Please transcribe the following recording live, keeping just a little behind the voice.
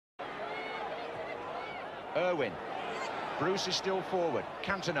Irwin. Bruce is still forward.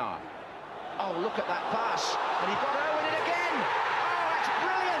 Cantona. Oh, look at that pass. And he got Irwin in again. Oh, that's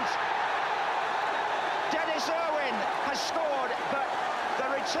brilliant. Dennis Irwin has scored, but the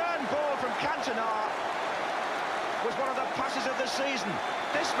return ball from Cantona was one of the passes of the season.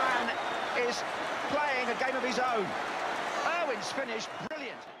 This man is playing a game of his own. Irwin's finish,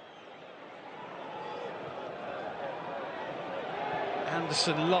 brilliant.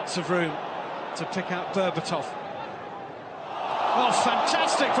 Anderson, lots of room to pick out Berbatov. Oh,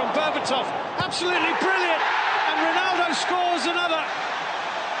 fantastic from Berbatov. Absolutely brilliant. And Ronaldo scores another.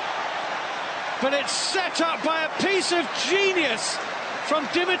 But it's set up by a piece of genius from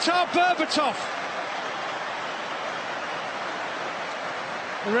Dimitar Berbatov.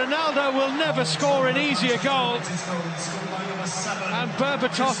 Ronaldo will never score an easier goal. And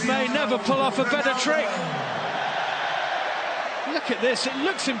Berbatov may never pull off a better trick. Look at this, it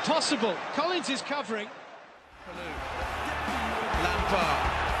looks impossible. Collins is covering. Lampard,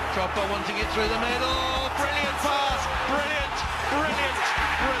 Drogba wanting it through the middle. Brilliant pass, brilliant, brilliant,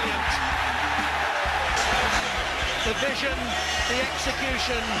 brilliant. The vision, the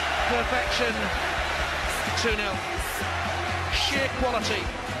execution, perfection. 2-0. Sheer quality,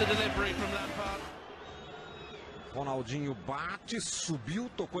 the delivery from Lampard. Ronaldinho bate, subiu,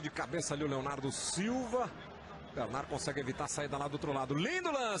 tocou de cabeça ali o Leonardo Silva. Bernard consegue evitar a saída lá do outro lado. Lindo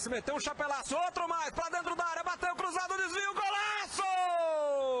lance, meteu um chapelaço, outro mais, pra dentro da área, bateu, cruzado, desvio, golaço!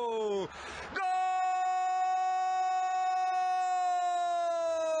 Gol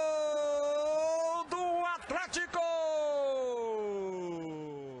do Atlético!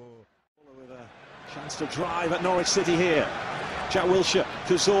 With a chance to drive at Norwich City here. Jack Wilshere,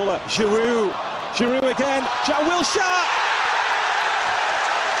 Cazorla, Giroud. Giroud again, Jack Wilshere!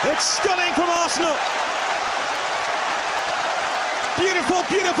 It's stunning from Arsenal. Beautiful,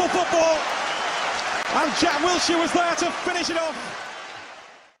 beautiful football. And Jack Wilshere was there to finish it off.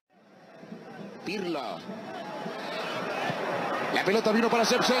 Pirlo. La pelota vino para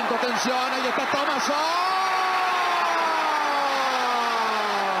Shevchenko, atención, ahí está Thomasson.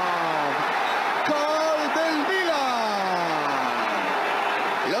 Gol del Milan.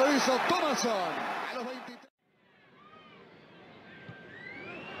 Lo hizo Thomasson. A los 23.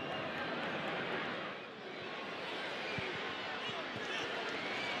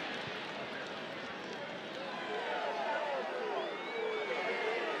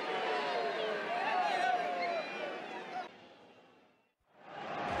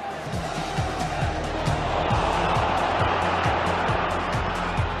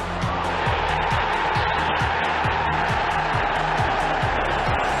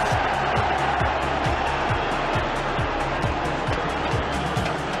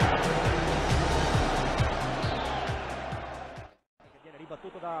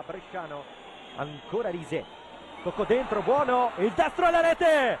 Battuto da Bresciano, ancora Risè, tocco dentro, buono, il destro alla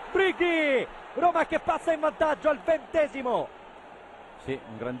rete, Brighi, Roma che passa in vantaggio al 20°. Sì,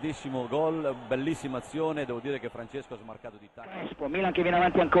 un grandissimo gol, bellissima azione, devo dire che Francesco ha smarcato di tacco. Milan che viene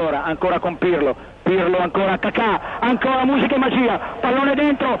avanti ancora con Pirlo, ancora Kakà, ancora musica e magia, pallone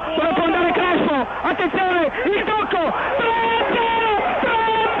dentro, dove può andare Crespo, attenzione, il tocco,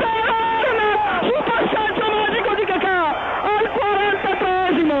 sul passaggio magico di Kakà, al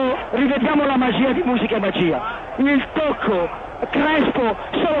 43esimo, rivediamo la magia di musica e magia, il tocco, Crespo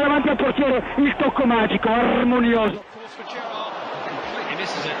solo davanti al portiere, il tocco magico, armonioso.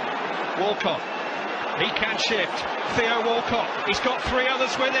 Misses it. Walcott, he can shift. Theo Walcott, he's got three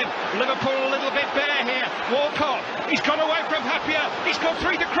others with him. Liverpool a little bit bare here. Walcott, he's got away from Happier. He's got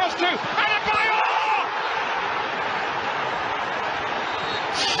three to cross to. Adebayor!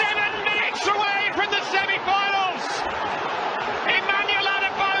 7 minutes away from the semi-finals. Emmanuel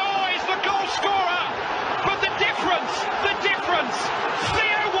Adebayor is the goal scorer. But the difference.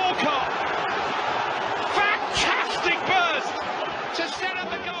 Theo Walcott. Fantastic burst to set up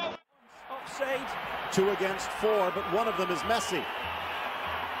the goal. Offside. 2 against 4, but one of them is Messi.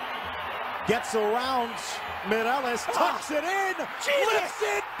 Gets around Mireles, tucks it in,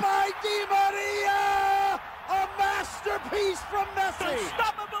 lifted by Di Maria! A masterpiece from Messi!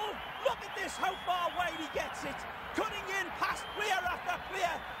 Unstoppable! Look at this, how far wide he gets it. Cutting in past player after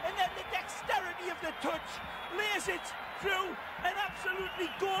player, and then the dexterity of the touch lays it through an absolutely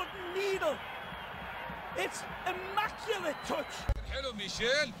golden needle. It's immaculate touch. حلو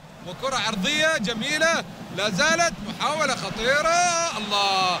ميشيل وكرة عرضية جميلة لا زالت محاولة خطيرة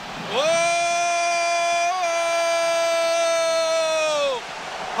الله أوه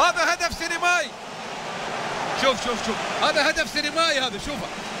هذا هدف سينمائي شوف هذا هدف سينمائي هذا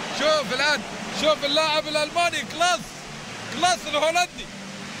شوف الآن شوف اللاعب الألماني كلاس الهولندي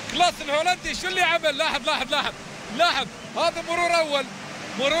كلاس الهولندي شو اللي عمل؟ لاحظ لاحظ لاحظ لاحظ، هذا مرور اول،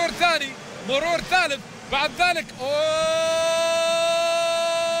 مرور ثاني، مرور ثالث، بعد ذلك هذه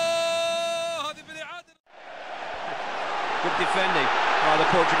بالاعاده. Good defending by the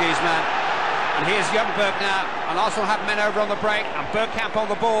Portuguese man. And here's Ljungberg now, and Arsenal have men over on the break, and Bergkamp on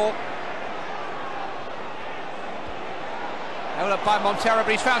the ball. Held up by Montero,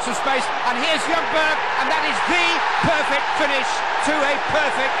 but he's found some space, and here's Ljungberg, and that is the perfect finish to a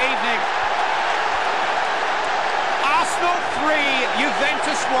perfect evening. Arsenal 3,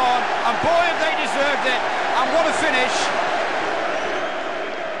 Juventus 1, and boy have they deserved it, and what a finish.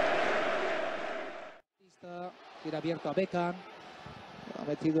 Tira abierto a Beckham. Ha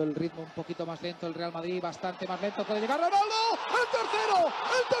metido el ritmo un poquito más lento el Real Madrid, bastante más lento. Puede llegar Ronaldo. ¡El tercero!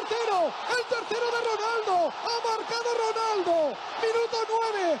 ¡El tercero! ¡El tercero de Ronaldo! ¡Ha marcado Ronaldo! Minuto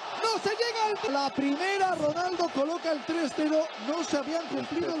 9. No se llega al... La primera, Ronaldo coloca il 3-0. Non si abbiano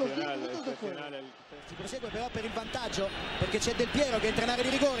cumplito los 10 minutos de juego. Si prosegue però per il vantaggio, perché c'è Del Piero che entra in area di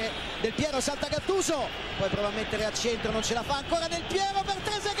rigore. Del Piero salta Gattuso, poi prova a mettere a centro, non ce la fa ancora Del Piero per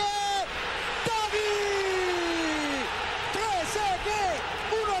Trezeguet. Davi!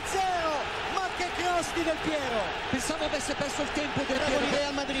 Di Del Piero, pensavo avesse perso il tempo del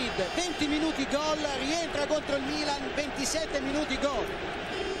Real Madrid. 20 minuti gol, rientra contro il Milan, 27 minuti gol.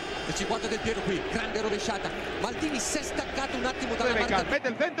 E 50 Del Piero qui, grande rovesciata. Maldini si è staccato un attimo dalla marca. Mete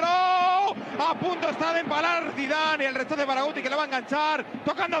el centro, a punto está de empalar Zidane y el resto de Baragouti que le va a enganchar,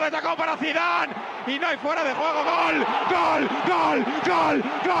 tocando de tacón para Zidane y no hay fuera de juego. Gol, gol, gol, gol,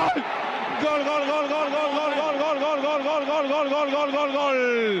 gol. Gol, gol, gol, gol, gol, gol, gol, gol, gol, gol, gol, gol, gol, gol, gol, gol,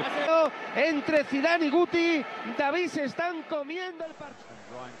 gol. Entre Zidane y Guti, David se están comiendo el partido.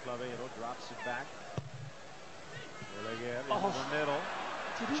 Brian Clavero drops it back. Oleguer in the middle.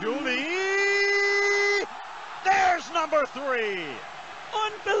 Julie! There's number 3!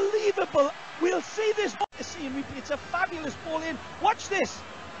 Unbelievable. We'll see this. It's a fabulous ball in. Watch this.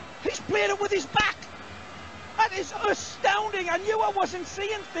 He's played it with his back. That is astounding. I knew I wasn't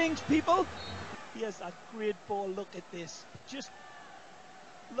seeing things, people. Here's a great ball. Look at this. Just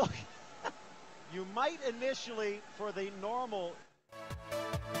look. You might initially, for the normal